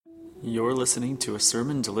You're listening to a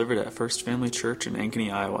sermon delivered at First Family Church in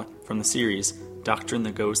Ankeny, Iowa, from the series, Doctrine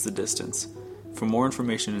That Goes the Distance. For more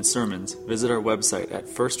information and sermons, visit our website at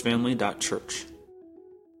firstfamily.church.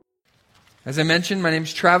 As I mentioned, my name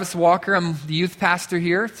is Travis Walker. I'm the youth pastor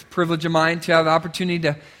here. It's a privilege of mine to have the opportunity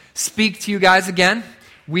to speak to you guys again.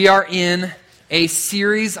 We are in a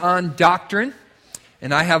series on doctrine,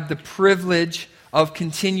 and I have the privilege of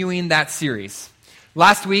continuing that series.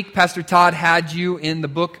 Last week, Pastor Todd had you in the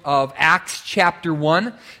book of Acts chapter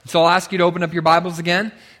 1. So I'll ask you to open up your Bibles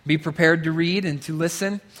again. Be prepared to read and to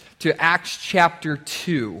listen to Acts chapter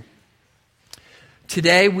 2.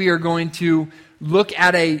 Today we are going to look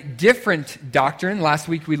at a different doctrine. Last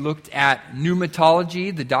week we looked at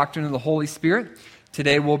pneumatology, the doctrine of the Holy Spirit.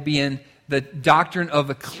 Today we'll be in the doctrine of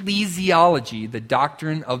ecclesiology, the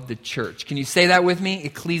doctrine of the church. Can you say that with me?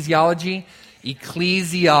 Ecclesiology?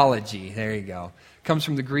 Ecclesiology. There you go. Comes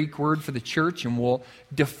from the Greek word for the church, and we'll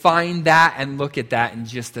define that and look at that in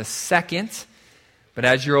just a second. But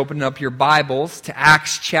as you're opening up your Bibles to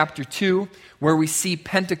Acts chapter 2, where we see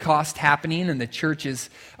Pentecost happening and the church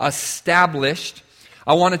is established,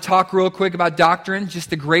 I want to talk real quick about doctrine,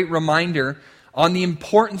 just a great reminder on the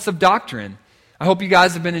importance of doctrine. I hope you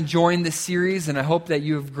guys have been enjoying this series, and I hope that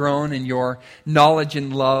you have grown in your knowledge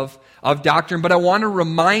and love of doctrine. But I want to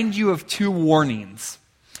remind you of two warnings.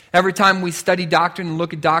 Every time we study doctrine and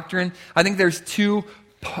look at doctrine, I think there's two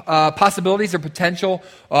possibilities or potential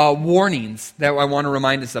warnings that I want to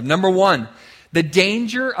remind us of. Number one, the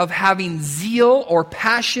danger of having zeal or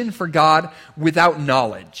passion for God without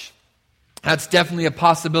knowledge. That's definitely a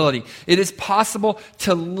possibility. It is possible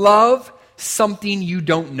to love something you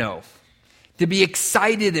don't know, to be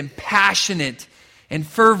excited and passionate and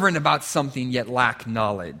fervent about something yet lack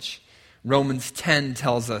knowledge. Romans 10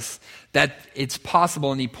 tells us that it's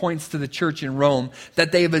possible, and he points to the church in Rome,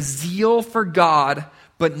 that they have a zeal for God,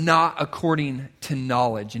 but not according to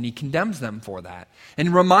knowledge. And he condemns them for that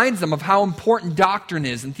and reminds them of how important doctrine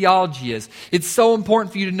is and theology is. It's so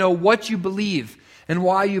important for you to know what you believe and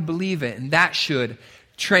why you believe it, and that should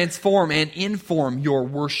transform and inform your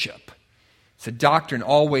worship. So doctrine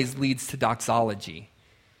always leads to doxology,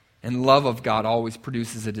 and love of God always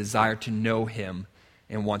produces a desire to know him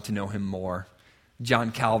and want to know him more.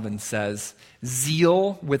 John Calvin says,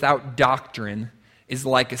 zeal without doctrine is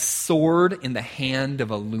like a sword in the hand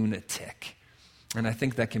of a lunatic. And I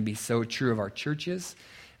think that can be so true of our churches,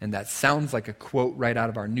 and that sounds like a quote right out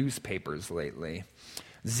of our newspapers lately.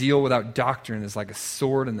 Zeal without doctrine is like a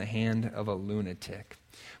sword in the hand of a lunatic.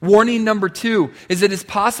 Warning number two is it is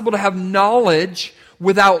possible to have knowledge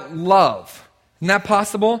without love. Isn't that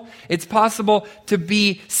possible? It's possible to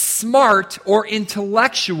be smart or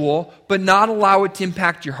intellectual, but not allow it to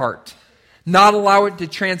impact your heart. Not allow it to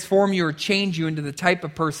transform you or change you into the type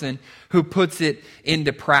of person who puts it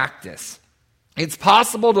into practice. It's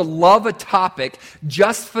possible to love a topic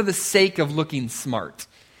just for the sake of looking smart.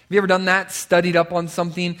 Have you ever done that? Studied up on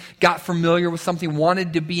something, got familiar with something,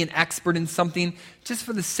 wanted to be an expert in something just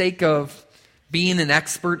for the sake of being an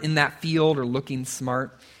expert in that field or looking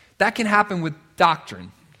smart? That can happen with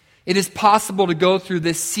doctrine. It is possible to go through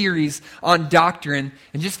this series on doctrine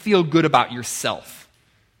and just feel good about yourself.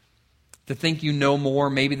 To think you know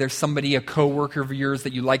more. Maybe there's somebody, a coworker of yours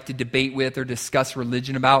that you like to debate with or discuss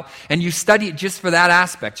religion about, and you study it just for that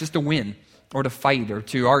aspect, just to win or to fight or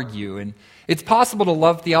to argue. And it's possible to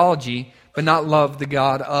love theology, but not love the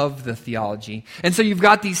God of the theology. And so you've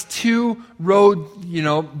got these two road,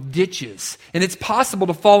 ditches, and it's possible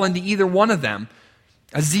to fall into either one of them.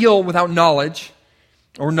 A zeal without knowledge,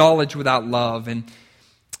 or knowledge without love. And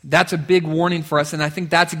that's a big warning for us, and I think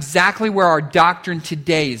that's exactly where our doctrine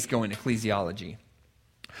today is going, ecclesiology.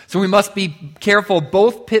 So we must be careful of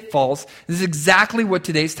both pitfalls. This is exactly what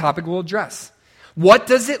today's topic will address. What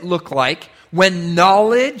does it look like when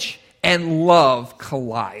knowledge and love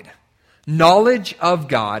collide? Knowledge of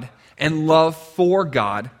God and love for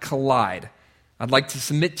God collide. I'd like to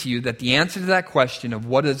submit to you that the answer to that question of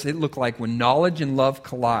what does it look like when knowledge and love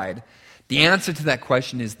collide, the answer to that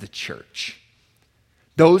question is the church.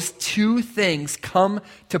 Those two things come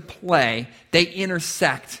to play. They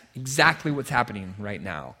intersect exactly what's happening right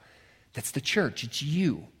now. That's the church. It's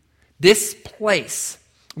you. This place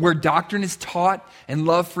where doctrine is taught and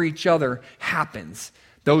love for each other happens.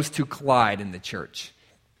 Those two collide in the church.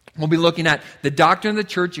 We'll be looking at the doctrine of the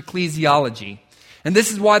church, ecclesiology. And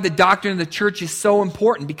this is why the doctrine of the church is so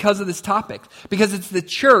important, because of this topic. Because it's the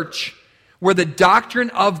church where the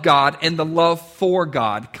doctrine of God and the love for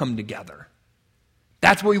God come together.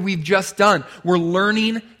 That's what we've just done. We're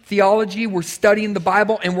learning theology, we're studying the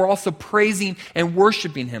Bible, and we're also praising and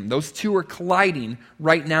worshiping Him. Those two are colliding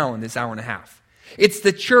right now in this hour and a half. It's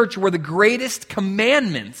the church where the greatest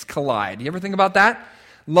commandments collide. You ever think about that?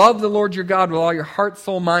 Love the Lord your God with all your heart,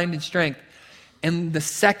 soul, mind, and strength. And the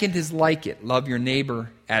second is like it. Love your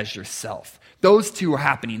neighbor as yourself. Those two are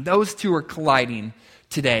happening. Those two are colliding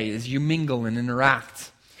today as you mingle and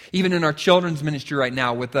interact. Even in our children's ministry right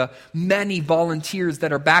now with the many volunteers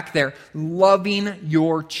that are back there loving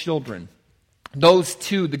your children. Those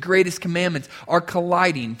two, the greatest commandments, are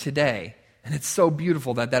colliding today. And it's so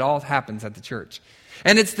beautiful that that all happens at the church.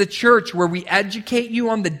 And it's the church where we educate you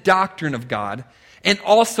on the doctrine of God and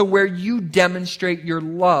also where you demonstrate your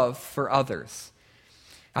love for others.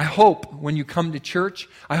 I hope when you come to church,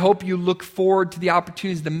 I hope you look forward to the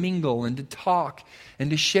opportunities to mingle and to talk and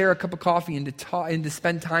to share a cup of coffee and to talk and to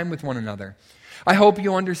spend time with one another. I hope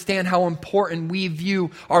you understand how important we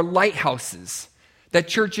view our lighthouses. That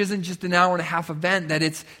church isn't just an hour and a half event, that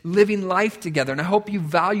it's living life together. And I hope you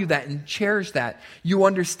value that and cherish that. You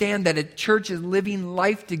understand that a church is living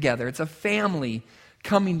life together. It's a family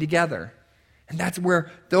coming together. And that's where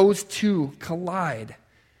those two collide.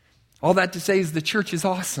 All that to say is the church is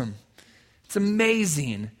awesome. It's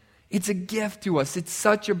amazing. It's a gift to us. It's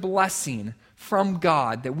such a blessing from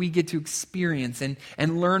God that we get to experience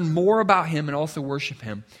and learn more about Him and also worship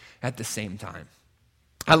Him at the same time.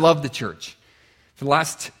 I love the church. For the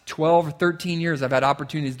last 12 or 13 years, I've had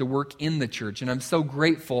opportunities to work in the church, and I'm so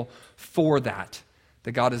grateful for that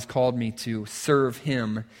God has called me to serve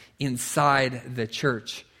Him inside the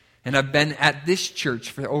church. And I've been at this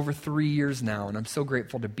church for over 3 years now, and I'm so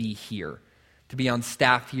grateful to be here, to be on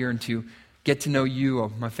staff here and to get to know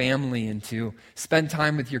you, my family, and to spend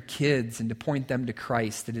time with your kids and to point them to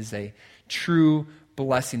Christ. It is a true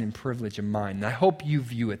blessing and privilege of mine. And I hope you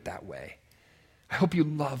view it that way. I hope you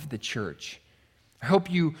love the church. I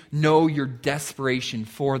hope you know your desperation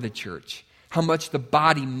for the church, how much the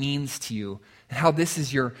body means to you, and how this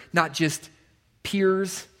is your, not just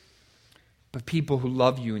peers, but people who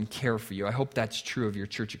love you and care for you. I hope that's true of your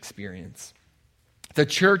church experience. The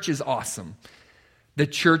church is awesome. The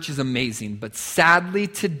church is amazing. But sadly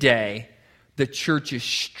today, the church is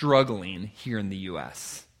struggling here in the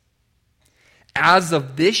U.S. As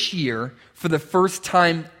of this year, for the first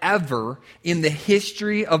time ever in the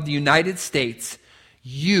history of the United States,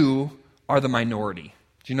 you are the minority.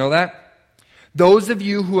 Do you know that? Those of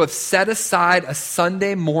you who have set aside a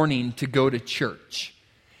Sunday morning to go to church,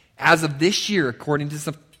 as of this year, according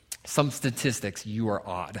to some statistics, you are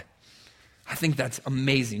odd. I think that's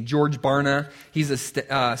amazing. George Barna, he's a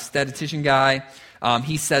statistician guy.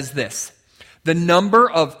 He says this: the number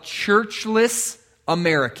of churchless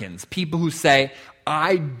Americans, people who say,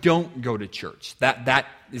 I don't go to church. That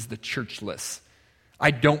is the churchless.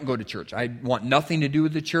 I don't go to church. I want nothing to do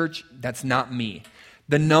with the church. That's not me.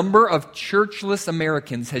 The number of churchless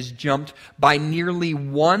Americans has jumped by nearly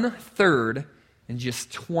 1/3 in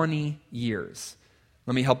just 20 years.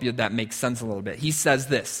 Let me help you that makes sense a little bit. He says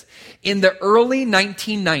this: in the early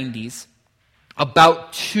 1990s,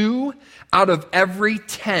 about 2 out of every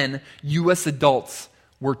 10 U.S. adults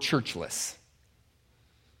were churchless.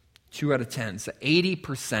 2 out of 10. So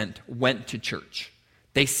 80% went to church.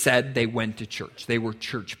 They said they went to church. They were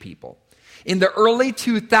church people. In the early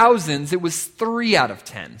 2000s, it was 3 out of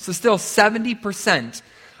 10. So still 70%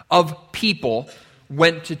 of people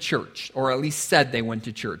went to church, or at least said they went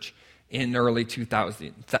to church in the early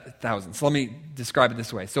 2000s. So let me describe it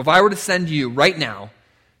this way. So if I were to send you right now,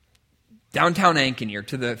 downtown Ankeny,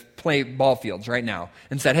 to the play ball fields right now,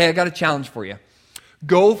 and said, hey, I got a challenge for you.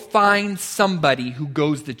 Go find somebody who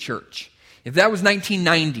goes to church. If that was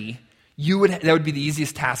 1990, that would be the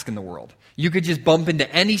easiest task in the world. You could just bump into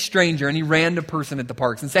any stranger, any random person at the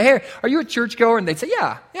parks and say, hey, are you a churchgoer? And they'd say,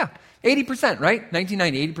 yeah. 80%, right?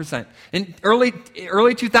 1990, 80%. In early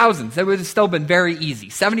 2000s, that would have still been very easy.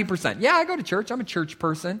 70%. Yeah, I go to church. I'm a church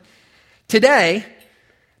person. Today,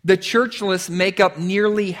 the churchless make up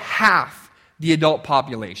nearly half the adult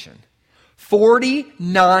population.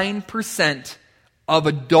 49% of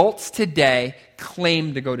adults today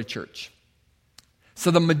claim to go to church. So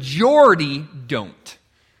the majority don't.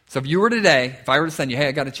 So if you were today, if I were to send you, hey,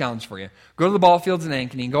 I got a challenge for you. Go to the ball fields in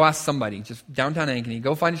Ankeny and go ask somebody, just downtown Ankeny,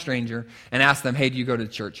 go find a stranger and ask them, hey, do you go to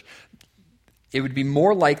church? It would be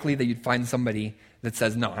more likely that you'd find somebody that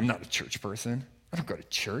says, no, I'm not a church person. I don't go to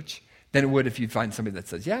church. Than it would if you'd find somebody that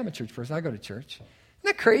says, yeah, I'm a church person. I go to church. Isn't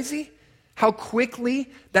that crazy? How quickly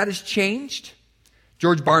that has changed?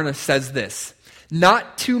 George Barna says this: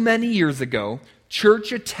 not too many years ago,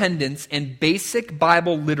 church attendance and basic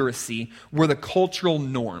Bible literacy were the cultural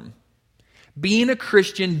norm. Being a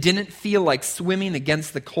Christian didn't feel like swimming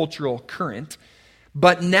against the cultural current,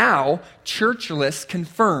 But now, Churchless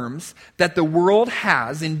confirms that the world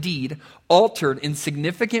has indeed altered in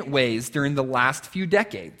significant ways during the last few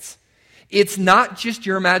decades. It's not just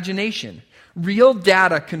your imagination. Real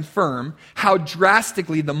data confirm how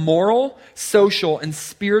drastically the moral, social, and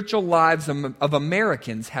spiritual lives of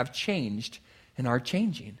Americans have changed and are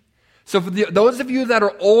changing. So for those of you that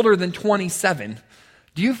are older than 27,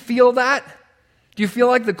 do you feel that? Do you feel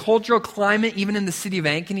like the cultural climate, even in the city of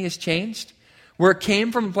Ankeny, has changed? Where it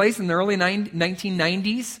came from a place in the early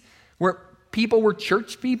 1990s where people were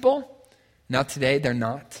church people. Now today they're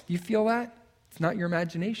not. Do you feel that? It's not your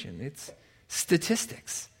imagination. It's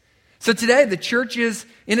statistics. So today the church is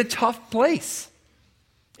in a tough place.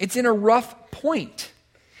 It's in a rough point.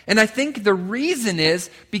 And I think the reason is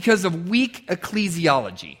because of weak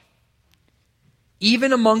ecclesiology.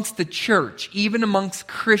 Even amongst the church, even amongst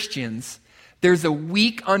Christians, there's a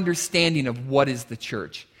weak understanding of what is the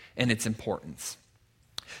church and its importance.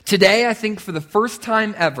 Today, I think for the first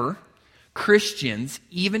time ever, Christians,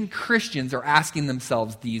 even Christians, are asking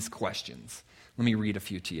themselves these questions. Let me read a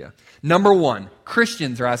few to you. Number one,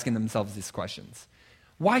 Christians are asking themselves these questions.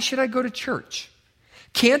 Why should I go to church?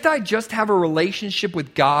 Can't I just have a relationship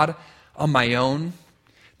with God on my own?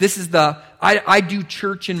 This is the, I do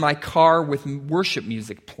church in my car with worship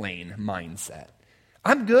music playing mindset.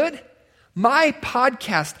 I'm good. My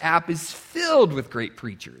podcast app is filled with great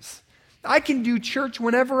preachers. I can do church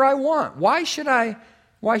whenever I want. Why should I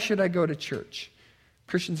go to church?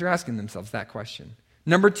 Christians are asking themselves that question.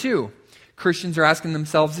 Number two, Christians are asking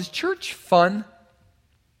themselves, is church fun?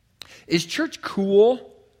 Is church cool?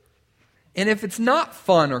 And if it's not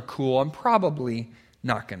fun or cool, I'm probably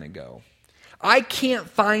not going to go. I can't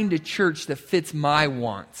find a church that fits my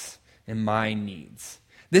wants and my needs.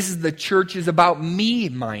 This is the church is about me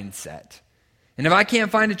mindset. And if I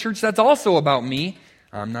can't find a church that's also about me,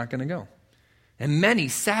 I'm not going to go.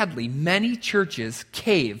 And sadly, many churches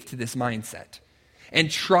cave to this mindset and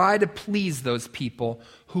try to please those people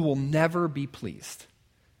who will never be pleased.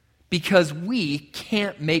 Because we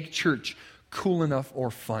can't make church cool enough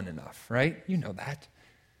or fun enough, right? You know that.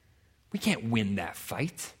 We can't win that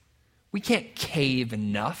fight. We can't cave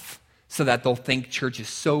enough so that they'll think church is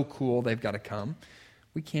so cool they've got to come.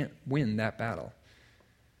 We can't win that battle.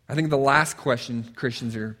 I think the last question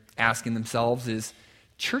Christians are asking themselves is,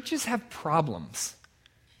 churches have problems.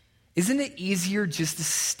 Isn't it easier just to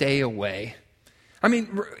stay away? I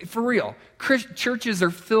mean, for real, churches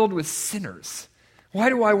are filled with sinners. Why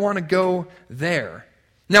do I want to go there?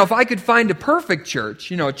 Now, if I could find a perfect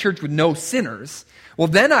church, a church with no sinners, well,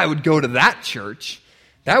 then I would go to that church.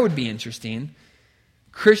 That would be interesting.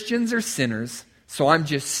 Christians are sinners, so I'm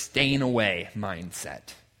just staying away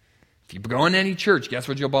mindset. If you go in any church, guess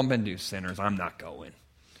what you'll bump into? Sinners. I'm not going.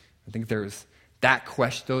 I think there's that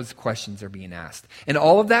question. Those questions are being asked. And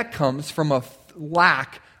all of that comes from a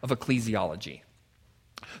lack of ecclesiology.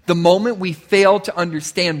 The moment we fail to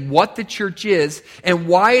understand what the church is and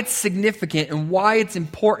why it's significant and why it's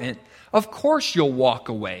important, of course you'll walk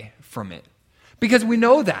away from it. Because we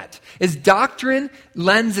know that as doctrine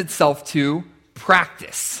lends itself to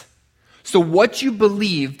practice. So what you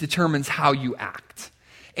believe determines how you act.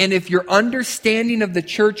 And if your understanding of the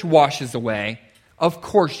church washes away, of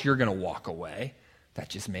course you're going to walk away. That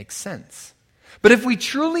just makes sense. But if we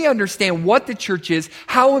truly understand what the church is,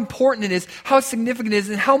 how important it is, how significant it is,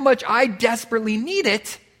 and how much I desperately need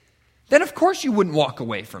it, then of course you wouldn't walk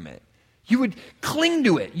away from it. You would cling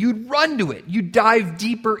to it. You'd run to it. You'd dive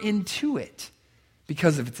deeper into it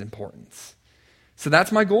because of its importance. So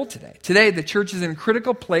that's my goal today. Today, the church is in a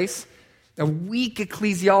critical place, a weak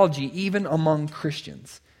ecclesiology even among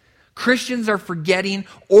Christians. Christians are forgetting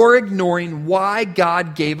or ignoring why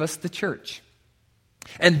God gave us the church.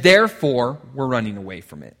 And therefore, we're running away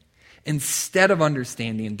from it, instead of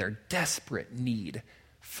understanding their desperate need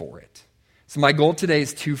for it. So my goal today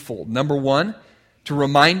is twofold. Number one, to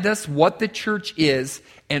remind us what the church is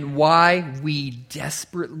and why we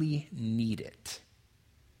desperately need it.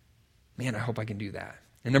 Man, I hope I can do that.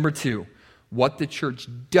 And number two, what the church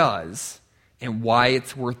does and why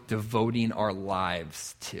it's worth devoting our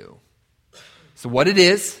lives to. So what it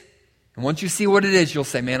is, and once you see what it is, you'll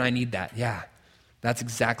say, man, I need that. Yeah. That's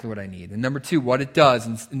exactly what I need. And number two, what it does,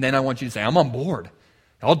 and then I want you to say, I'm on board.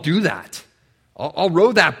 I'll do that. I'll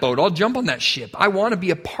row that boat. I'll jump on that ship. I want to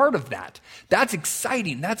be a part of that. That's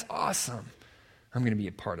exciting. That's awesome. I'm going to be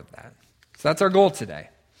a part of that. So that's our goal today.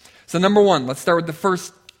 So number one, let's start with the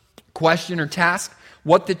first question or task,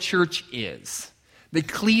 what the church is. The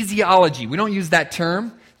ecclesiology. We don't use that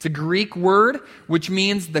term. It's a Greek word, which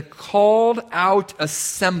means the called out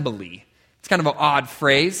assembly. It's kind of an odd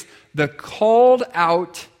phrase. The called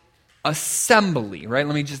out assembly, right?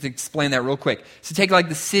 Let me just explain that real quick. So take like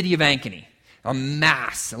the city of Ankeny, a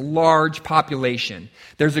large population.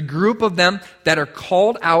 There's a group of them that are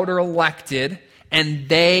called out or elected, and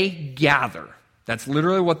they gather. That's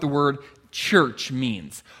literally what the word church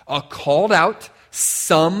means. A called out,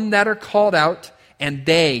 some that are called out, and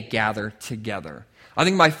they gather together. I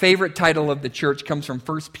think my favorite title of the church comes from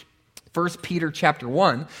 1 Peter chapter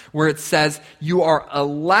 1, where it says, you are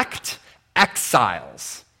elect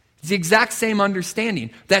exiles. It's the exact same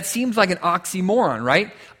understanding. That seems like an oxymoron,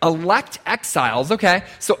 right? Elect exiles, okay.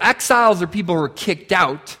 So exiles are people who are kicked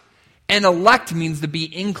out, and elect means to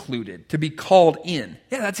be included, to be called in.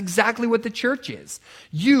 Yeah, that's exactly what the church is.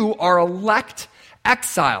 You are elect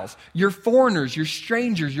exiles. You're foreigners, you're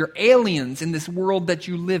strangers, you're aliens in this world that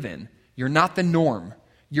you live in. You're not the norm.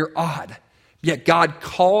 You're odd. Yet God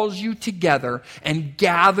calls you together and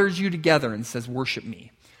gathers you together and says, worship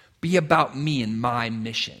me. Be about me and my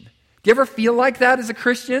mission. Do you ever feel like that as a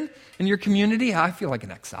Christian in your community? I feel like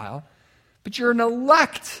an exile. But you're an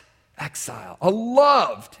elect exile, a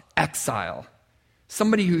loved exile.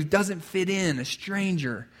 Somebody who doesn't fit in, a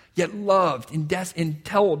stranger, yet loved and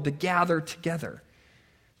told to gather together.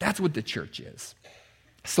 That's what the church is.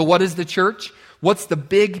 So what is the church? What's the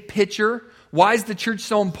big picture? Why is the church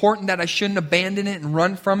so important that I shouldn't abandon it and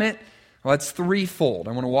run from it? Well, it's threefold.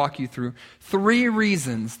 I want to walk you through 3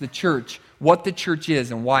 reasons what the church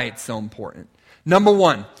is and why it's so important. Number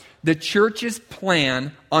 1, the church's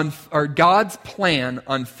plan, or God's plan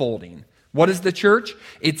unfolding. What is the church?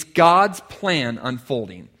 It's God's plan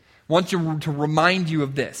unfolding. I want to remind you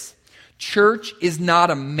of this. Church is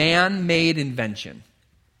not a man-made invention.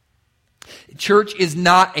 Church is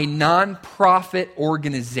not a non-profit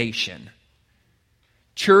organization.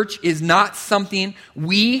 Church is not something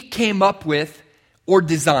we came up with or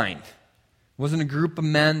designed. It wasn't a group of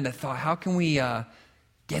men that thought, how can we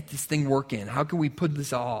get this thing working? How can we put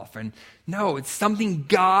this off? And no, it's something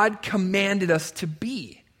God commanded us to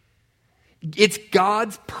be. It's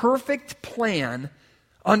God's perfect plan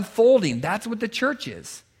unfolding. That's what the church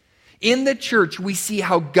is. In the church, we see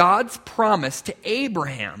how God's promise to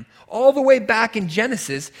Abraham, all the way back in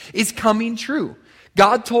Genesis, is coming true.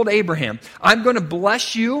 God told Abraham, I'm going to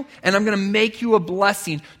bless you and I'm going to make you a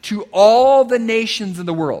blessing to all the nations of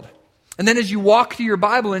the world. And then as you walk through your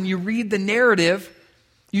Bible and you read the narrative,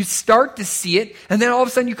 you start to see it. And then all of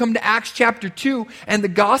a sudden you come to Acts chapter 2 and the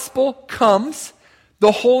gospel comes,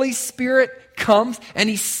 the Holy Spirit comes, and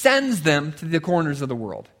he sends them to the corners of the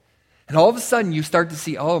world. And all of a sudden you start to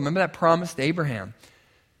see, oh, remember that promise to Abraham?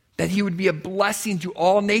 That he would be a blessing to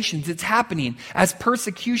all nations. It's happening as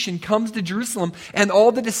persecution comes to Jerusalem and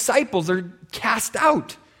all the disciples are cast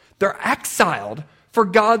out. They're exiled for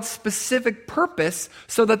God's specific purpose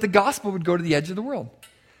so that the gospel would go to the edge of the world.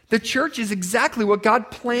 The church is exactly what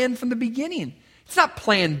God planned from the beginning. It's not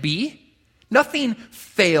plan B. Nothing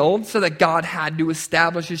failed so that God had to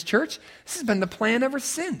establish his church. This has been the plan ever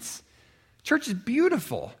since. Church is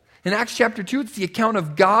beautiful. In Acts chapter 2, it's the account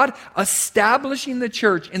of God establishing the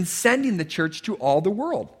church and sending the church to all the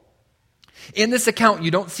world. In this account,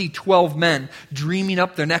 you don't see 12 men dreaming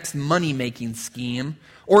up their next money-making scheme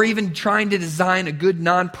or even trying to design a good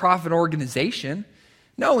nonprofit organization.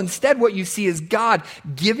 No, instead what you see is God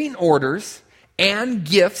giving orders and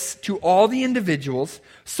gifts to all the individuals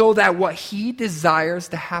so that what he desires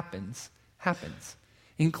to happens,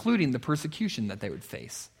 including the persecution that they would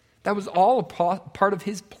face. That was all a part of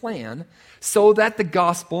his plan so that the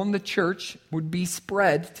gospel and the church would be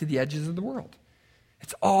spread to the edges of the world.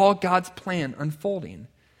 It's all God's plan unfolding.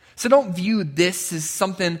 So don't view this as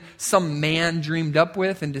something some man dreamed up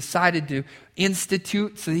with and decided to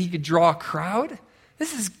institute so that he could draw a crowd.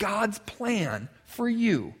 This is God's plan for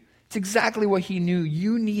you. It's exactly what he knew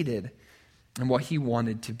you needed and what he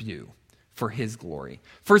wanted to do for his glory.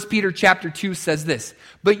 1 Peter chapter 2 says this,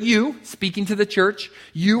 but you, speaking to the church,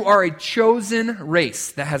 you are a chosen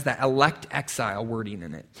race. That has that elect exile wording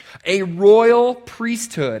in it. A royal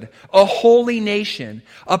priesthood, a holy nation,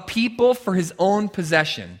 a people for his own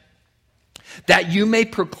possession, that you may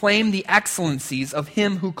proclaim the excellencies of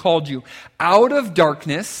him who called you out of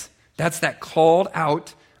darkness. That's that called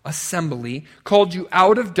out assembly, called you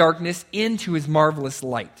out of darkness into his marvelous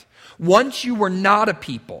light. Once you were not a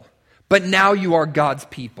people, but now you are God's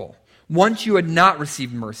people. Once you had not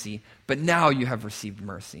received mercy, but now you have received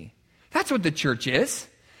mercy. That's what the church is.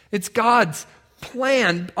 It's God's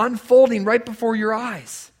plan unfolding right before your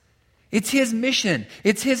eyes. It's his mission.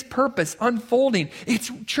 It's his purpose unfolding.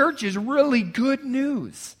 Church is really good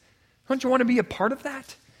news. Don't you want to be a part of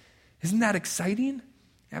that? Isn't that exciting?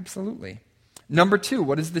 Absolutely. Number 2,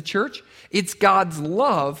 what is the church? It's God's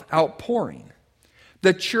love outpouring.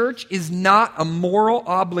 The church is not a moral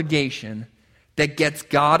obligation that gets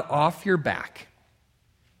God off your back.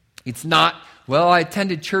 It's not, well, I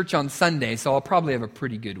attended church on Sunday, so I'll probably have a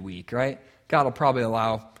pretty good week, right? God will probably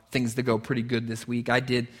allow things to go pretty good this week.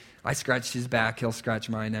 I scratched his back, he'll scratch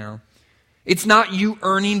mine now. It's not you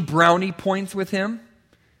earning brownie points with him.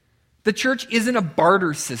 The church isn't a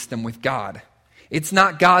barter system with God. It's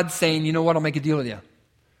not God saying, you know what, I'll make a deal with you.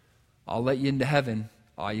 I'll let you into heaven.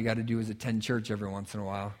 All you got to do is attend church every once in a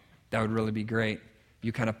while. That would really be great.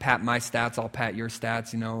 You kind of pat my stats, I'll pat your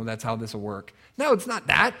stats. That's how this will work. No, it's not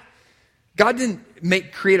that. God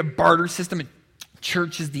didn't create a barter system, and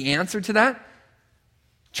church is the answer to that.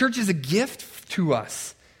 Church is a gift to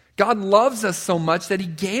us. God loves us so much that he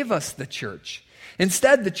gave us the church.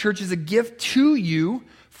 Instead, the church is a gift to you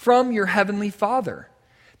from your heavenly Father.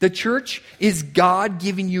 The church is God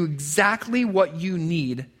giving you exactly what you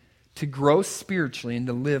need to grow spiritually and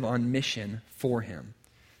to live on mission for him.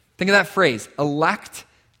 Think of that phrase, elect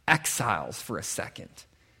exiles, for a second.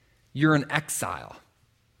 You're an exile.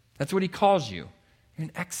 That's what he calls you. You're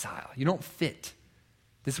an exile. You don't fit.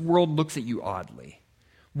 This world looks at you oddly.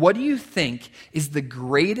 What do you think is the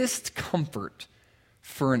greatest comfort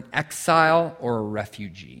for an exile or a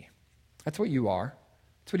refugee? That's what you are.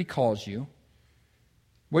 That's what he calls you.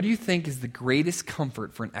 What do you think is the greatest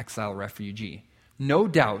comfort for an exile refugee? No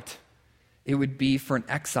doubt it would be for an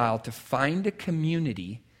exile to find a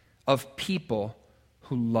community of people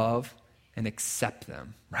who love and accept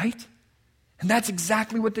them, right? And that's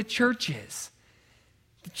exactly what the church is.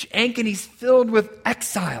 Ankeny's filled with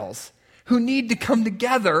exiles who need to come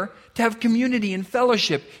together to have community and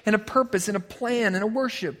fellowship and a purpose and a plan and a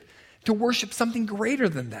worship, to worship something greater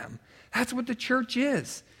than them. That's what the church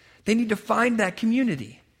is. They need to find that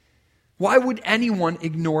community. Why would anyone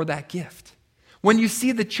ignore that gift? When you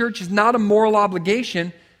see the church is not a moral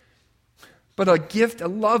obligation, but a gift, a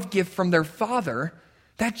love gift from their Father,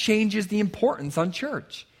 that changes the importance on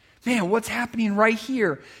church. Man, what's happening right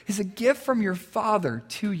here is a gift from your Father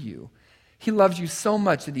to you. He loves you so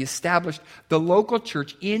much that he established the local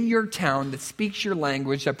church in your town that speaks your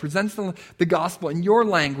language, that presents the gospel in your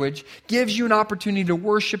language, gives you an opportunity to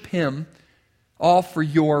worship him, all for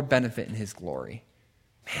your benefit and his glory.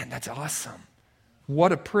 Man, that's awesome.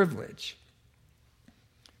 What a privilege.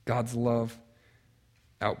 God's love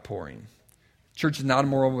outpouring. Church is not a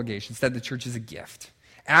moral obligation. Instead, the church is a gift.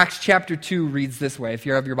 Acts chapter 2 reads this way. If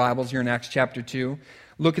you have your Bibles, you're in Acts chapter 2.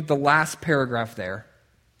 Look at the last paragraph there.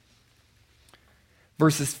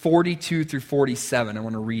 Verses 42 through 47. I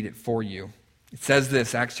want to read it for you. It says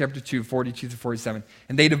this, Acts chapter 2, 42 through 47.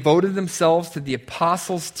 And they devoted themselves to the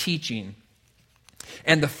apostles' teaching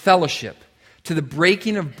and the fellowship, to the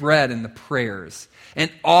breaking of bread and the prayers.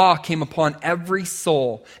 And awe came upon every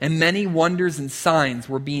soul, and many wonders and signs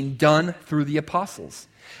were being done through the apostles.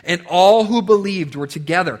 And all who believed were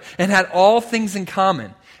together and had all things in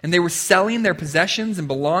common. And they were selling their possessions and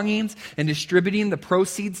belongings and distributing the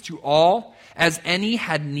proceeds to all as any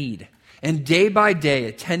had need. And day by day,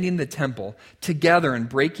 attending the temple together and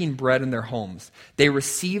breaking bread in their homes, they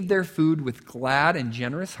received their food with glad and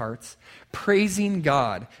generous hearts, praising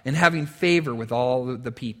God and having favor with all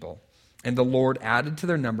the people. And the Lord added to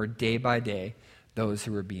their number day by day those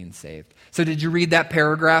who were being saved. So did you read that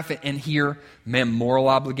paragraph and hear, man, moral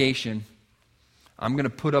obligation? I'm going to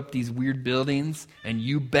put up these weird buildings, and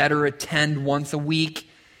you better attend once a week.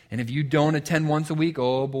 And if you don't attend once a week,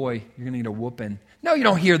 oh boy, you're going to get a whooping. No, you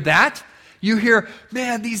don't hear that. You hear,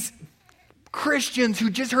 man, these Christians who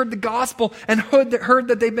just heard the gospel and heard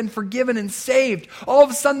that they've been forgiven and saved, all of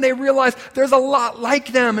a sudden they realize there's a lot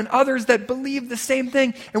like them and others that believe the same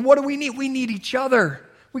thing. And what do we need? We need each other.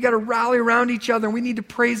 We got to rally around each other. We need to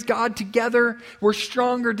praise God together. We're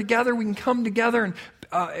stronger together. We can come together and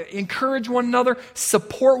encourage one another,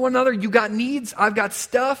 support one another. You got needs, I've got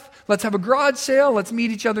stuff. Let's have a garage sale. Let's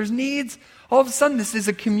meet each other's needs. All of a sudden, this is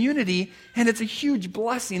a community, and it's a huge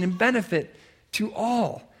blessing and benefit to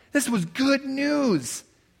all. This was good news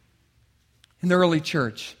in the early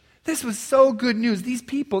church. This was so good news. These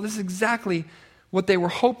people, this is exactly what they were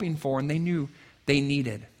hoping for, and they knew they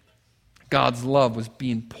needed. God's love was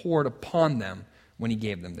being poured upon them when he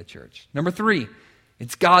gave them the church. Number 3,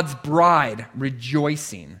 it's God's bride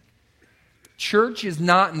rejoicing. Church is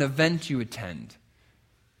not an event you attend.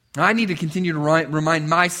 I need to continue to remind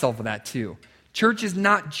myself of that too. Church is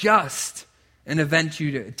not just an event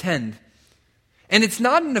you attend. And it's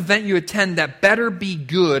not an event you attend that better be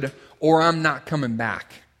good or I'm not coming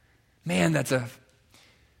back. Man, that's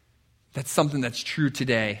something that's true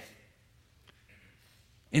today.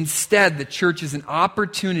 Instead, the church is an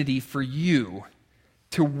opportunity for you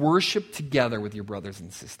to worship together with your brothers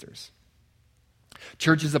and sisters.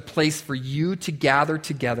 Church is a place for you to gather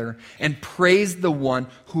together and praise the one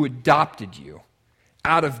who adopted you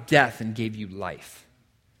out of death and gave you life.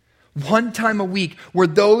 One time a week where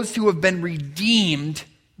those who have been redeemed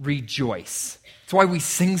rejoice. That's why we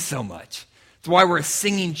sing so much. That's why we're a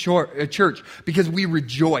singing church, because we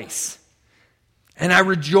rejoice. And I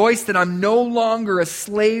rejoice that I'm no longer a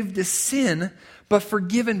slave to sin, but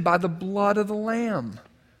forgiven by the blood of the Lamb.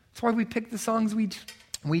 That's why we pick the songs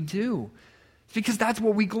we do. It's because that's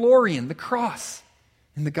what we glory in, the cross,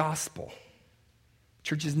 in the gospel.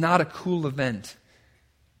 Church is not a cool event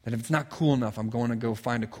that if it's not cool enough, I'm going to go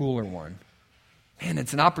find a cooler one. Man,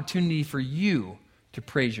 it's an opportunity for you to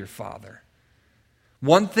praise your Father.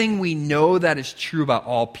 One thing we know that is true about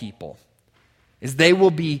all people is they will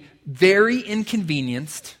be very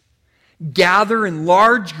inconvenienced, gather in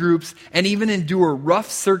large groups, and even endure rough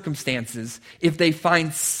circumstances if they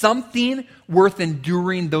find something worth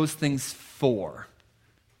enduring those things for.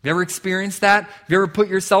 Have you ever experienced that? Have you ever put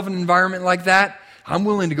yourself in an environment like that? I'm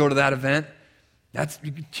willing to go to that event. That's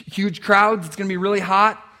huge crowds. It's going to be really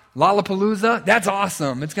hot. Lollapalooza. That's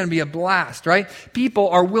awesome. It's going to be a blast, right? People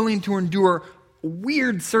are willing to endure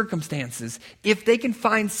weird circumstances if they can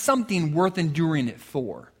find something worth enduring it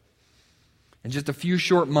for. In just a few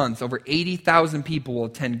short months, over 80,000 people will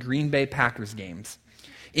attend Green Bay Packers games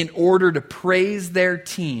in order to praise their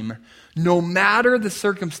team, no matter the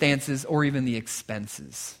circumstances or even the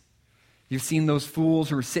expenses. You've seen those fools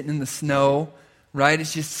who are sitting in the snow, right?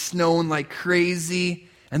 It's just snowing like crazy,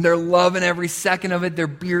 and they're loving every second of it. Their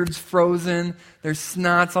beard's frozen, their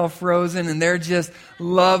snot's all frozen, and they're just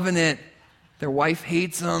loving it. Their wife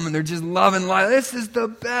hates them, and they're just loving life. This is the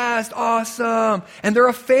best, awesome. And they're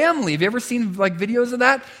a family. Have you ever seen like videos of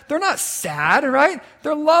that? They're not sad, right?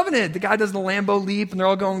 They're loving it. The guy does the Lambo leap, and they're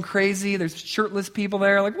all going crazy. There's shirtless people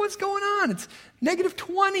there. Like, what's going on? It's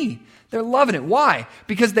 -20. They're loving it. Why?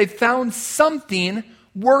 Because they found something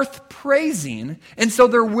worth praising, and so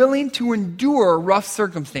they're willing to endure rough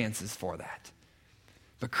circumstances for that.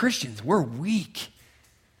 But Christians, we're weak.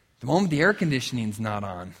 The moment the air conditioning's not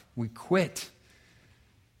on, we quit.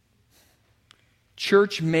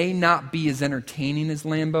 Church may not be as entertaining as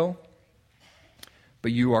Lambo,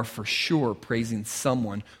 but you are for sure praising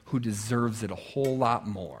someone who deserves it a whole lot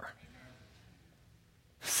more.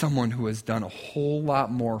 Someone who has done a whole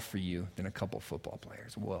lot more for you than a couple football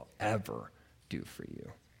players will ever do for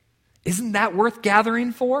you. Isn't that worth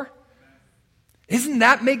gathering for? Isn't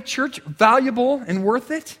that make church valuable and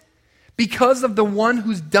worth it? Because of the one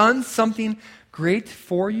who's done something great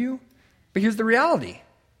for you? But here's the reality.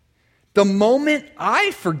 The moment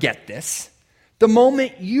I forget this, the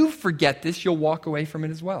moment you forget this, you'll walk away from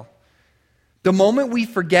it as well. The moment we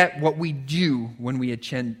forget what we do when we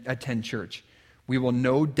attend church, we will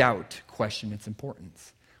no doubt question its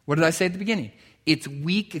importance. What did I say at the beginning? It's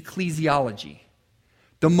weak ecclesiology.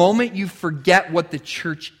 The moment you forget what the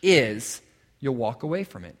church is, you'll walk away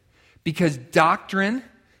from it. Because doctrine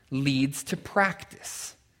leads to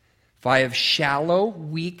practice. If I have shallow,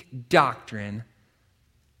 weak doctrine,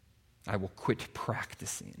 I will quit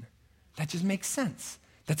practicing. That just makes sense.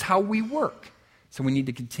 That's how we work. So we need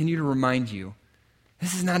to continue to remind you,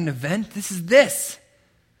 this is not an event, this is this.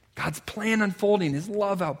 God's plan unfolding, His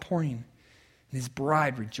love outpouring, and His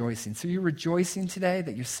bride rejoicing. So you're rejoicing today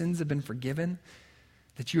that your sins have been forgiven,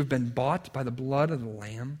 that you have been bought by the blood of the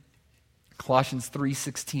Lamb. Colossians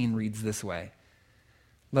 3:16 reads this way,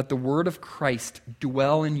 "Let the word of Christ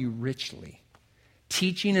dwell in you richly,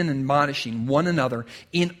 teaching and admonishing one another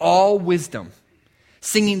in all wisdom,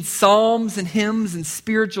 singing psalms and hymns and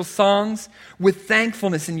spiritual songs with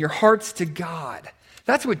thankfulness in your hearts to God."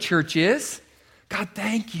 That's what church is. God,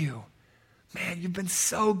 thank you. Man, you've been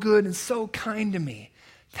so good and so kind to me.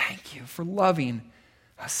 Thank you for loving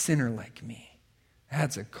a sinner like me.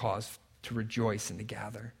 That's a cause to rejoice and to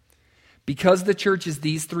gather. Because the church is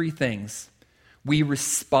these three things, we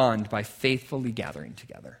respond by faithfully gathering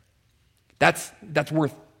together. That's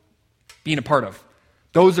worth being a part of.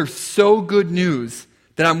 Those are so good news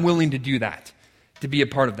that I'm willing to do that, to be a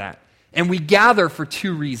part of that. And we gather for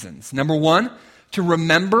two reasons. Number one, to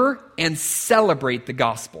remember and celebrate the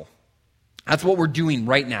gospel. That's what we're doing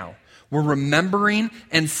right now. We're remembering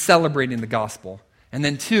and celebrating the gospel. And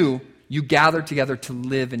then two, you gather together to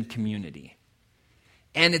live in community.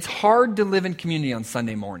 And it's hard to live in community on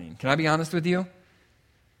Sunday morning. Can I be honest with you?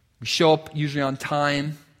 We show up usually on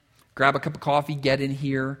time, grab a cup of coffee, get in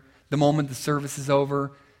here. The moment the service is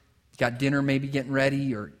over, you got dinner maybe getting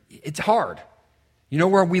ready, or it's hard. You know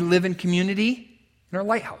where we live in community? In our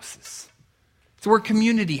lighthouses. It's where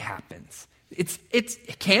community happens.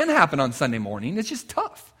 It can happen on Sunday morning. It's just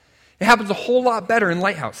tough. It happens a whole lot better in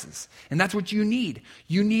lighthouses. And that's what you need.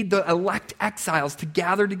 You need the elect exiles to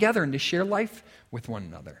gather together and to share life with one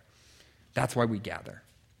another. That's why we gather.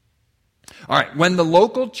 All right, when the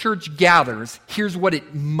local church gathers, here's what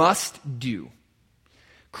it must do.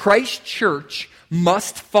 Christ Church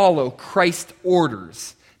must follow Christ's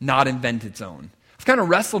orders, not invent its own. I've kind of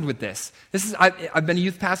wrestled with this. I've been a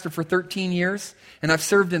youth pastor for 13 years, and I've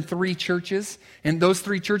served in 3 churches, and those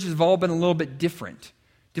 3 churches have all been a little bit different.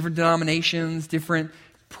 Different denominations, different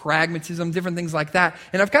pragmatism, different things like that.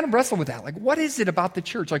 And I've kind of wrestled with that. Like, what is it about the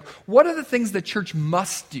church? Like, what are the things the church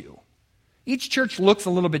must do? Each church looks a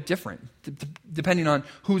little bit different, depending on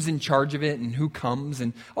who's in charge of it and who comes.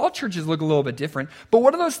 And all churches look a little bit different. But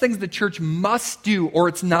what are those things the church must do, or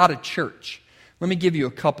it's not a church? Let me give you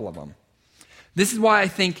a couple of them. This is why I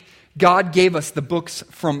think God gave us the books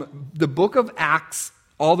from the book of Acts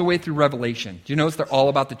all the way through Revelation. Do you notice they're all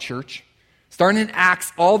about the church? Starting in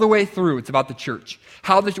Acts all the way through, it's about the church.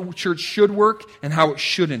 How the church should work and how it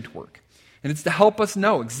shouldn't work. And it's to help us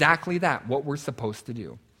know exactly that, what we're supposed to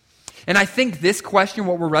do. And I think this question,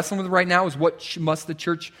 what we're wrestling with right now, is what must the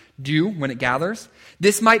church do when it gathers?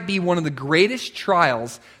 This might be one of the greatest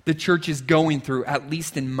trials the church is going through, at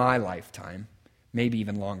least in my lifetime, maybe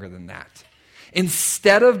even longer than that.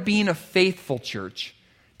 Instead of being a faithful church,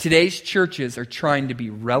 today's churches are trying to be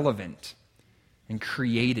relevant and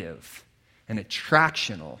creative and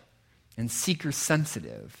attractional and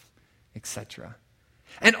seeker-sensitive, etc.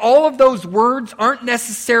 And all of those words aren't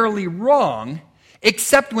necessarily wrong,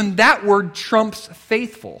 except when that word trumps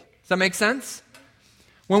faithful. Does that make sense?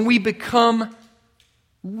 When we become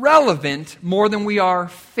relevant more than we are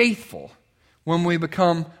faithful. When we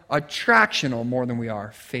become attractional more than we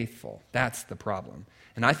are faithful. That's the problem.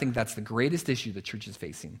 And I think that's the greatest issue the church is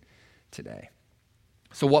facing today.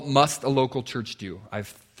 So what must a local church do? I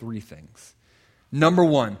have 3 things. Number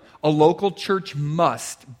 1, a local church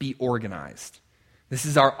must be organized. This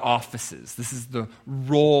is our offices. This is the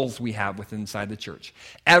roles we have within inside the church.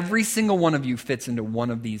 Every single one of you fits into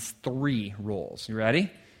one of these 3 roles. You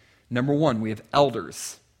ready? Number 1, we have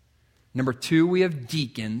elders. Number 2, we have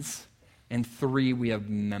deacons. And 3, we have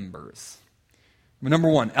members. Number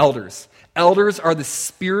 1, elders. Elders are the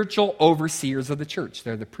spiritual overseers of the church.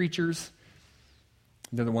 They're the preachers.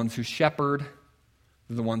 They're the ones who shepherd.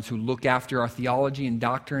 They're the ones who look after our theology and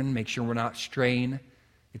doctrine, make sure we're not straying.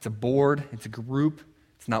 It's a board. It's a group.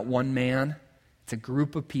 It's not one man. It's a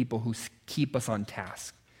group of people who keep us on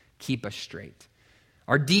task, keep us straight.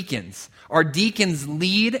 Our deacons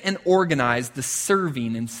lead and organize the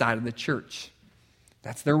serving inside of the church.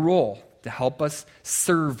 That's their role, to help us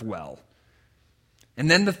serve well.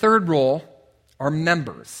 And then the third role are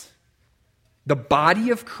members. The body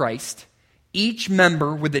of Christ, each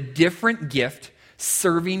member with a different gift,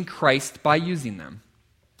 serving Christ by using them.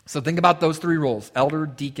 So think about those 3 roles, elder,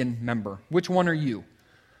 deacon, member. Which one are you?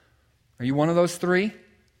 Are you one of those 3?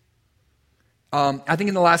 I think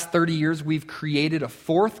in the last 30 years we've created a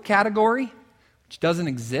 4th category, which doesn't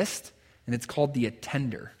exist, and it's called the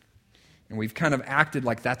attender. And we've kind of acted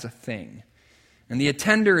like that's a thing. And the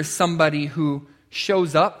attender is somebody who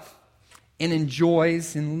shows up and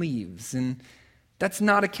enjoys and leaves. And that's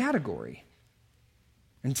not a category.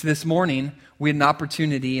 And so this morning, we had an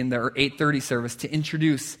opportunity in the 8:30 service to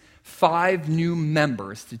introduce 5 new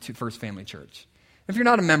members to First Family Church. If you're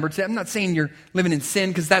not a member today, I'm not saying you're living in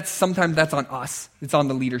sin, because sometimes that's on us. It's on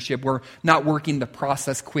the leadership. We're not working the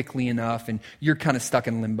process quickly enough, and you're kind of stuck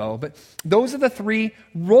in limbo. But those are the 3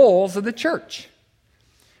 roles of the church.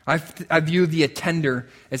 I view the attender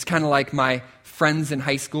as kind of like my friends in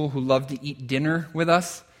high school who loved to eat dinner with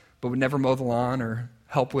us, but would never mow the lawn or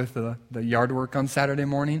help with the yard work on Saturday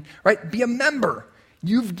morning. Right? Be a member.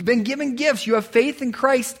 You've been given gifts. You have faith in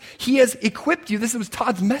Christ. He has equipped you. This was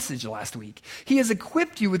Todd's message last week. He has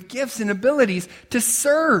equipped you with gifts and abilities to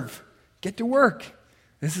serve. Get to work.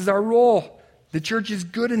 This is our role. The church is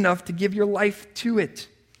good enough to give your life to it.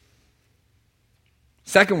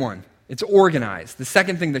 Second one, it's organized. The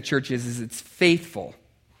second thing the church is it's faithful.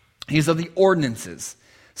 These are the ordinances.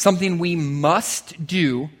 Something we must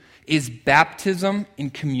do is baptism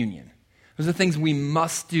and communion. Those are things we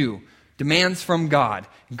must do. Demands from God.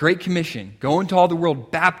 Great Commission. Go into all the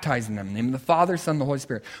world, baptizing them in the name of the Father, Son, and the Holy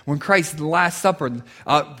Spirit. When Christ, the Last Supper,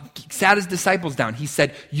 sat his disciples down, he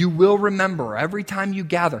said, you will remember, every time you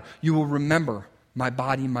gather, you will remember my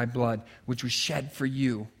body and my blood, which was shed for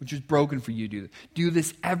you, which was broken for you. Do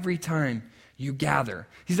this every time you gather.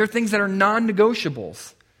 These are things that are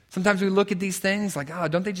non-negotiables. Sometimes we look at these things like,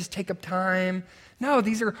 don't they just take up time? No,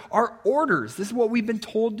 these are our orders. This is what we've been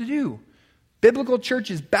told to do. Biblical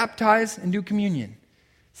churches baptize and do communion.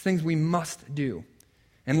 It's things we must do.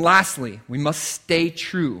 And lastly, we must stay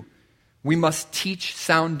true. We must teach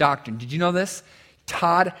sound doctrine. Did you know this?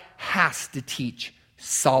 Todd has to teach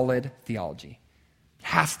solid theology.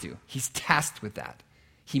 Has to. He's tasked with that.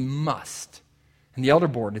 He must. And the elder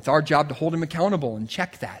board, it's our job to hold him accountable and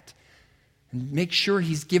check that. And make sure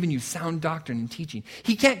he's giving you sound doctrine and teaching.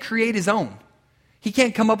 He can't create his own. He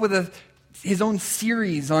can't come up with his own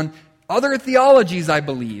series on other theologies, I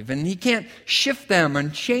believe. And he can't shift them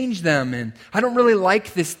and change them. And I don't really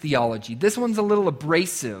like this theology. This one's a little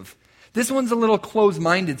abrasive. This one's a little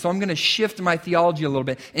closed-minded, so I'm going to shift my theology a little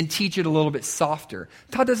bit and teach it a little bit softer.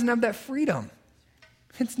 Todd doesn't have that freedom.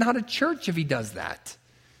 It's not a church if he does that.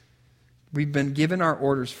 We've been given our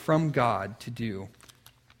orders from God to do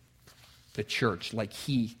the church like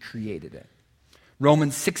he created it.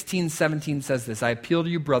 Romans 16:17 says this, I appeal to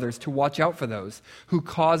you, brothers, to watch out for those who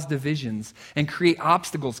cause divisions and create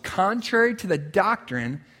obstacles contrary to the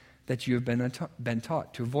doctrine that you have been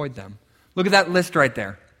taught, to avoid them. Look at that list right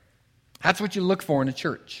there. That's what you look for in a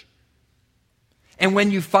church. And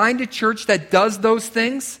when you find a church that does those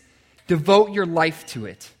things, devote your life to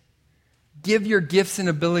it. Give your gifts and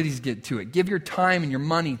abilities to it. Give your time and your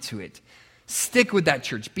money to it. Stick with that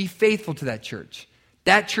church. Be faithful to that church.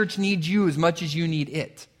 That church needs you as much as you need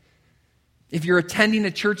it. If you're attending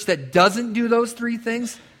a church that doesn't do those three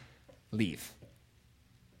things, leave.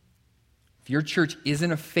 If your church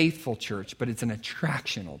isn't a faithful church, but it's an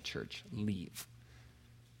attractional church, leave.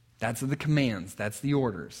 That's the commands. That's the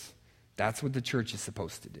orders. That's what the church is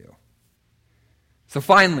supposed to do. So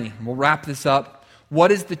finally, we'll wrap this up.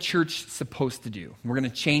 What is the church supposed to do? We're going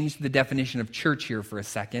to change the definition of church here for a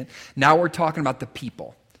second. Now we're talking about the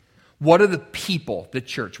people. What are the people, the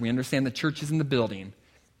church? We understand the church is in the building.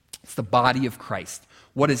 It's the body of Christ.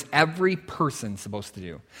 What is every person supposed to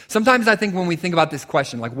do? Sometimes I think when we think about this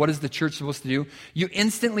question, like what is the church supposed to do? You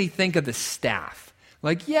instantly think of the staff.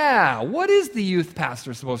 Like, yeah, what is the youth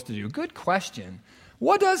pastor supposed to do? Good question.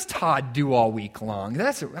 What does Todd do all week long?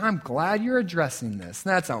 I'm glad you're addressing this.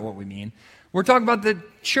 That's not what we mean. We're talking about the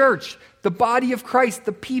church, the body of Christ,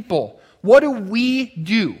 the people. What do we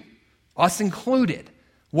do? Us included.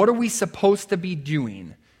 What are we supposed to be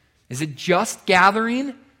doing? Is it just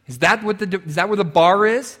gathering? Is that where the bar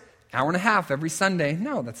is? Hour and a half every Sunday?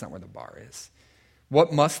 No, that's not where the bar is.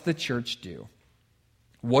 What must the church do?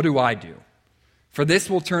 What do I do? For this,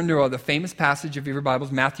 we'll turn to the famous passage of your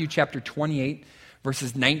Bibles, Matthew chapter 28,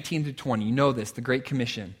 verses 19 to 20. You know this, the Great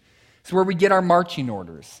Commission. It's where we get our marching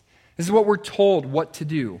orders. This is what we're told what to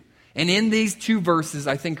do. And in these two verses,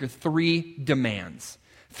 I think, are three demands,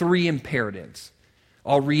 three imperatives.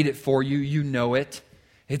 I'll read it for you. You know it.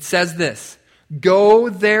 It says this, go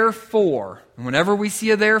therefore. And whenever we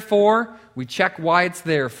see a therefore, we check why it's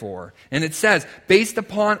there for. And it says, based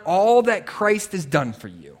upon all that Christ has done for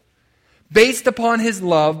you, based upon his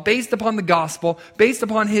love, based upon the gospel, based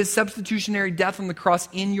upon his substitutionary death on the cross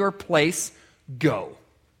in your place, go.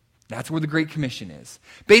 That's where the Great Commission is.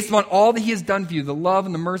 Based upon all that he has done for you, the love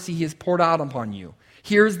and the mercy he has poured out upon you.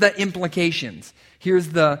 Here's the implications. Here's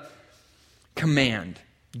the command.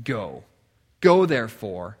 Go. Go,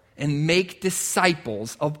 therefore, and make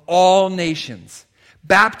disciples of all nations,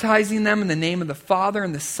 baptizing them in the name of the Father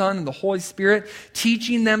and the Son and the Holy Spirit,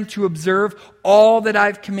 teaching them to observe all that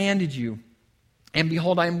I've commanded you. And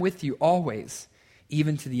behold, I am with you always,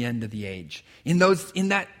 even to the end of the age. In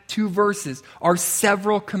that two verses are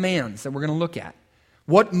several commands that we're going to look at.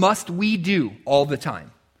 What must we do all the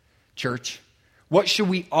time? Church, what should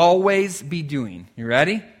we always be doing? You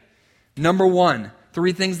ready? Number one,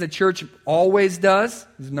 three things the church always does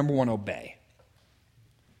is number one, obey.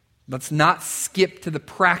 Let's not skip to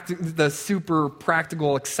the super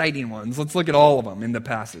practical, exciting ones. Let's look at all of them in the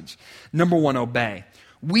passage. Number one, obey.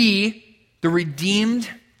 We, the redeemed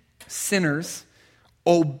sinners,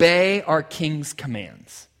 obey our King's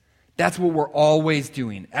commands. That's what we're always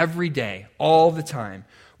doing, every day, all the time.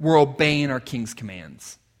 We're obeying our King's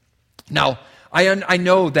commands. Now, I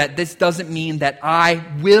know that this doesn't mean that I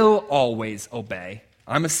will always obey.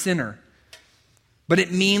 I'm a sinner. But it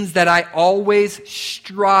means that I always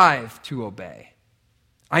strive to obey.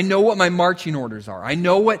 I know what my marching orders are. I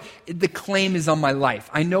know what the claim is on my life.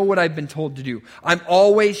 I know what I've been told to do. I'm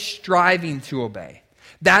always striving to obey.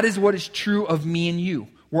 That is what is true of me and you.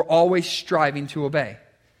 We're always striving to obey.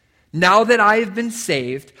 Now that I have been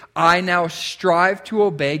saved, I now strive to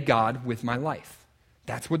obey God with my life.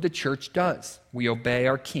 That's what the church does. We obey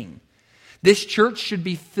our King. This church should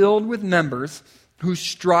be filled with members who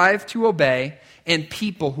strive to obey and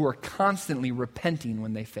people who are constantly repenting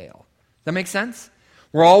when they fail. Does that make sense?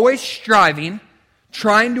 We're always striving,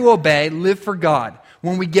 trying to obey, live for God.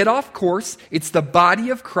 When we get off course, it's the body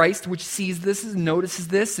of Christ which sees this and notices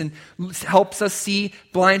this and helps us see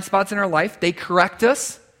blind spots in our life. They correct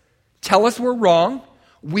us, tell us we're wrong,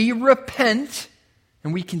 we repent,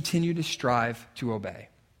 and we continue to strive to obey.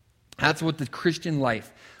 That's what the Christian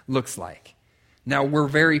life looks like. Now, we're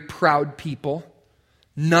very proud people.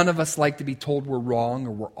 None of us like to be told we're wrong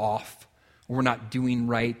or we're off or we're not doing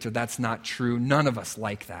right or that's not true. None of us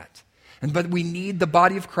like that. But we need the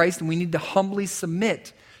body of Christ, and we need to humbly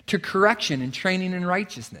submit to correction and training in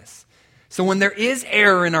righteousness. So when there is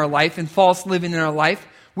error in our life and false living in our life,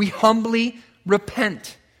 we humbly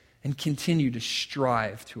repent and continue to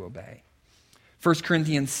strive to obey. 1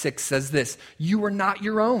 Corinthians 6 says this, "You are not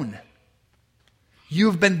your own. You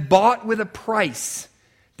have been bought with a price.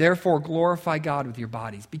 Therefore glorify God with your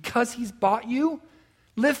bodies." Because he's bought you,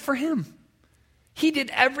 live for him. He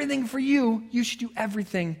did everything for you. You should do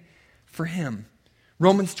everything for him.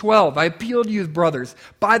 Romans 12, "I appeal to you, brothers,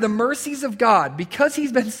 by the mercies of God, because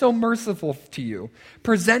he's been so merciful to you,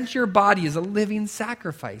 present your body as a living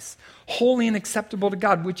sacrifice, holy and acceptable to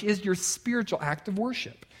God, which is your spiritual act of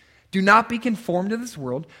worship. Do not be conformed to this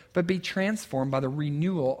world, but be transformed by the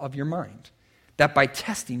renewal of your mind, that by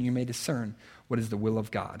testing you may discern what is the will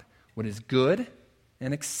of God, what is good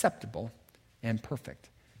and acceptable and perfect."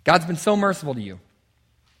 God's been so merciful to you.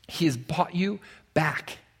 He has bought you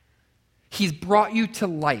back. He's brought you to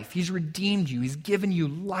life. He's redeemed you. He's given you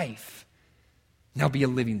life. Now be a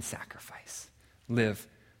living sacrifice. Live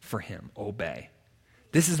for him. Obey.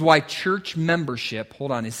 This is why church membership,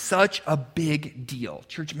 is such a big deal.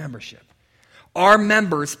 Church membership. Our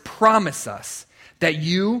members promise us that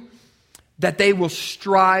they will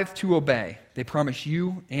strive to obey. They promise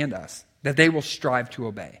you and us that they will strive to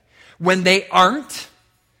obey. When they aren't,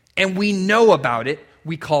 and we know about it,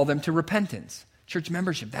 we call them to repentance. Church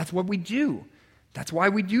membership, that's what we do. That's why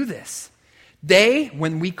we do this.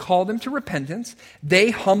 When we call them to repentance,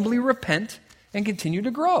 they humbly repent and continue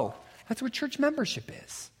to grow. That's what church membership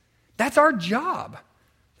is. That's our job.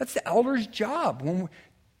 That's the elder's job. When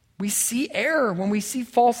we see error, when we see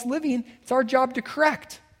false living, it's our job to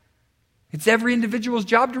correct. It's every individual's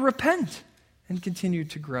job to repent and continue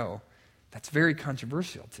to grow. That's very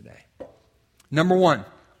controversial today. Number 1,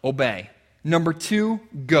 obey. Number 2,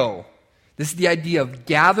 go. This is the idea of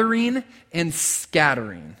gathering and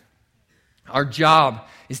scattering. Our job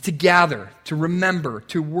is to gather, to remember,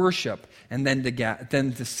 to worship, and then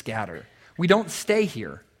to scatter. We don't stay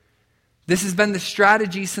here. This has been the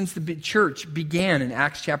strategy since the church began in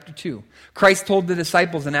Acts chapter 2. Christ told the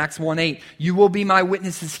disciples in Acts 1:8, "You will be my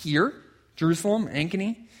witnesses here," Jerusalem,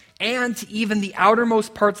 Ankeny, "and to even the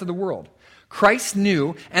outermost parts of the world." Christ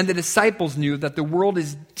knew, and the disciples knew, that the world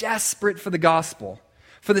is desperate for the gospel.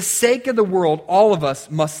 For the sake of the world, all of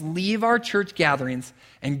us must leave our church gatherings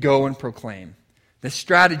and go and proclaim. The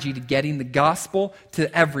strategy to getting the gospel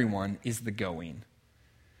to everyone is the going.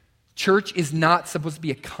 Church is not supposed to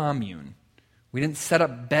be a commune. We didn't set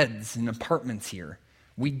up beds and apartments here.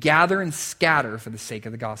 We gather and scatter for the sake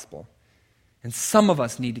of the gospel. And some of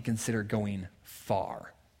us need to consider going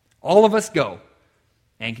far. All of us go.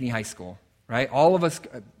 Ankeny High School, right? All of us,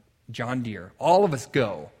 John Deere, all of us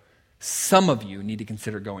go. Some of you need to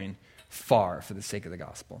consider going far for the sake of the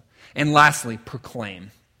gospel. And lastly, proclaim.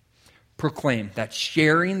 Proclaim, that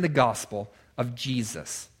sharing the gospel of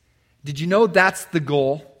Jesus. Did you know that's the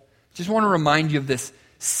goal? Just want to remind you of this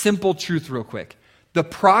simple truth real quick. The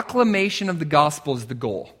proclamation of the gospel is the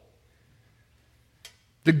goal.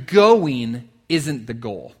 The going isn't the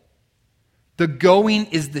goal. The going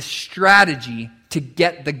is the strategy to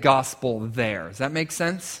get the gospel there. Does that make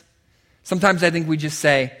sense? Sometimes I think we just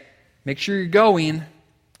say, make sure you're going.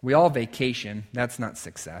 We all vacation. That's not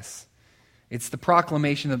success. It's the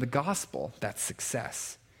proclamation of the gospel that's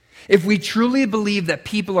success. If we truly believe that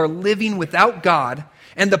people are living without God,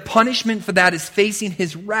 and the punishment for that is facing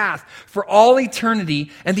his wrath for all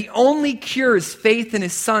eternity, and the only cure is faith in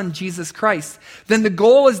his Son, Jesus Christ, then the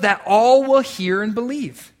goal is that all will hear and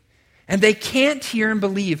believe. And they can't hear and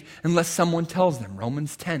believe unless someone tells them.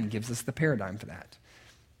 Romans 10 gives us the paradigm for that.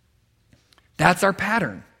 That's our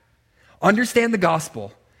pattern. Understand the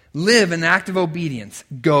gospel. Live in active obedience.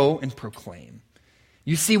 Go and proclaim.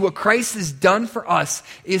 You see, what Christ has done for us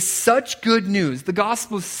is such good news. The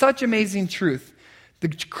gospel is such amazing truth. The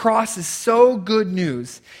cross is so good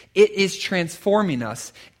news. It is transforming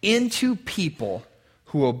us into people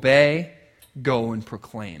who obey, go, and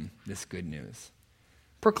proclaim this good news.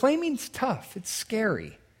 Proclaiming's tough. It's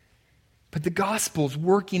scary. But the gospel is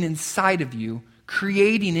working inside of you,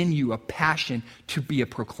 creating in you a passion to be a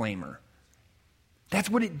proclaimer. That's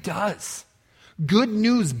what it does. Good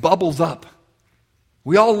news bubbles up.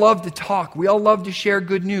 We all love to talk. We all love to share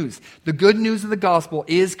good news. The good news of the gospel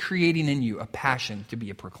is creating in you a passion to be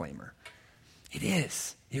a proclaimer. It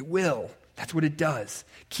is. It will. That's what it does.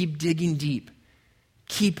 Keep digging deep.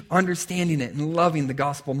 Keep understanding it and loving the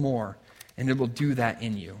gospel more, and it will do that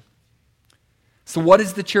in you. So what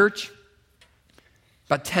is the church?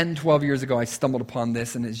 About 10, 12 years ago, I stumbled upon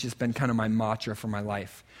this, and it's just been kind of my mantra for my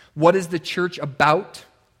life. What is the church about?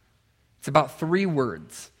 It's about 3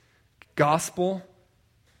 words: gospel,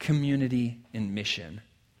 community, and mission.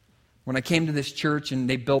 When I came to this church and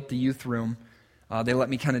they built the youth room, they let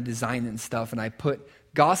me kind of design it and stuff, and I put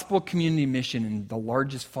gospel, community, mission in the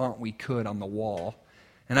largest font we could on the wall.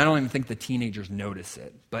 And I don't even think the teenagers notice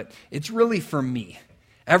it, but it's really for me.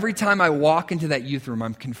 Every time I walk into that youth room,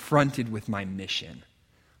 I'm confronted with my mission,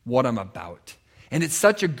 what I'm about. And it's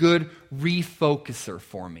such a good refocuser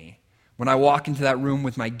for me. When I walk into that room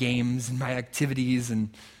with my games and my activities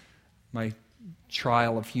and my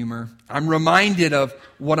trial of humor, I'm reminded of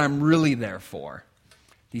what I'm really there for.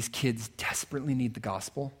 These kids desperately need the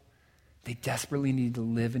gospel. They desperately need to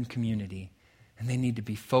live in community, and they need to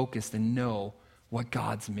be focused and know what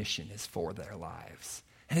God's mission is for their lives.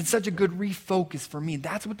 And it's such a good refocus for me.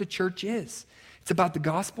 That's what the church is. It's about the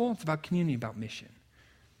gospel, it's about community, about mission.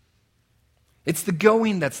 It's the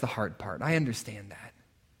going that's the hard part. I understand that.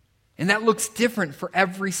 And that looks different for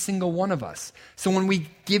every single one of us. So when we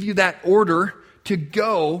give you that order to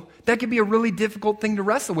go, that could be a really difficult thing to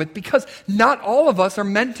wrestle with, because not all of us are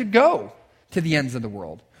meant to go to the ends of the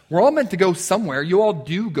world. We're all meant to go somewhere. You all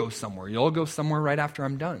do go somewhere. You all go somewhere right after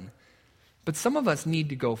I'm done. But some of us need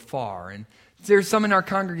to go far. And there's some in our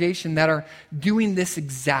congregation that are doing this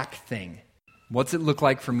exact thing. What's it look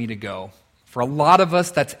like for me to go? For a lot of us,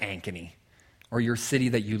 that's Ankeny, or your city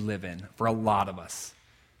that you live in. For a lot of us.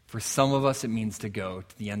 For some of us, it means to go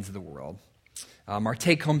to the ends of the world. Our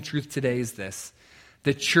take-home truth today is this: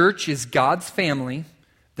 the church is God's family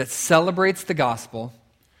that celebrates the gospel,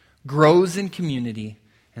 grows in community,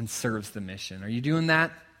 and serves the mission. Are you doing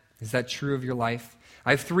that? Is that true of your life?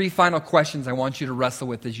 I have 3 final questions I want you to wrestle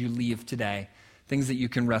with as you leave today. Things that you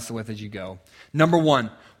can wrestle with as you go. Number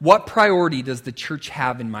 1, what priority does the church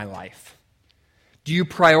have in my life? Do you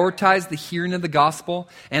prioritize the hearing of the gospel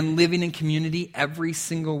and living in community every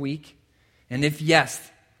single week? And if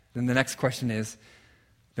yes, then the next question is,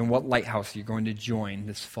 then what lighthouse are you going to join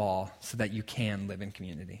this fall so that you can live in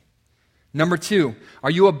community? Number 2,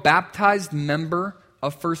 are you a baptized member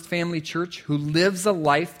of First Family Church who lives a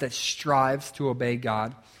life that strives to obey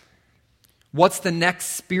God? What's the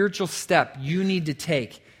next spiritual step you need to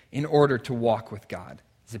take in order to walk with God?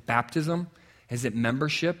 Is it baptism? Is it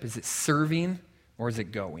membership? Is it serving? Or is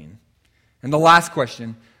it going? And the last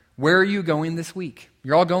question, where are you going this week?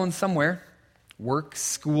 You're all going somewhere. Work,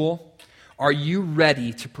 school. Are you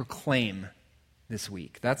ready to proclaim this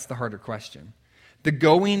week? That's the harder question. The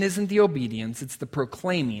going isn't the obedience, it's the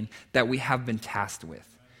proclaiming that we have been tasked with.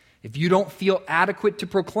 If you don't feel adequate to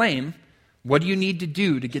proclaim, what do you need to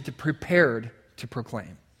do to get prepared to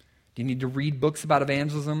proclaim? Do you need to read books about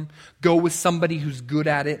evangelism? Go with somebody who's good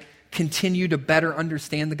at it? Continue to better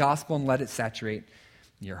understand the gospel and let it saturate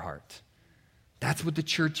your heart? That's what the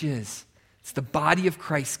church is. It's the body of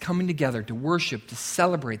Christ coming together to worship, to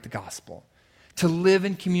celebrate the gospel, to live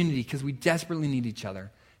in community because we desperately need each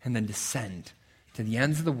other, and then to send to the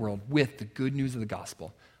ends of the world with the good news of the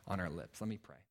gospel on our lips. Let me pray.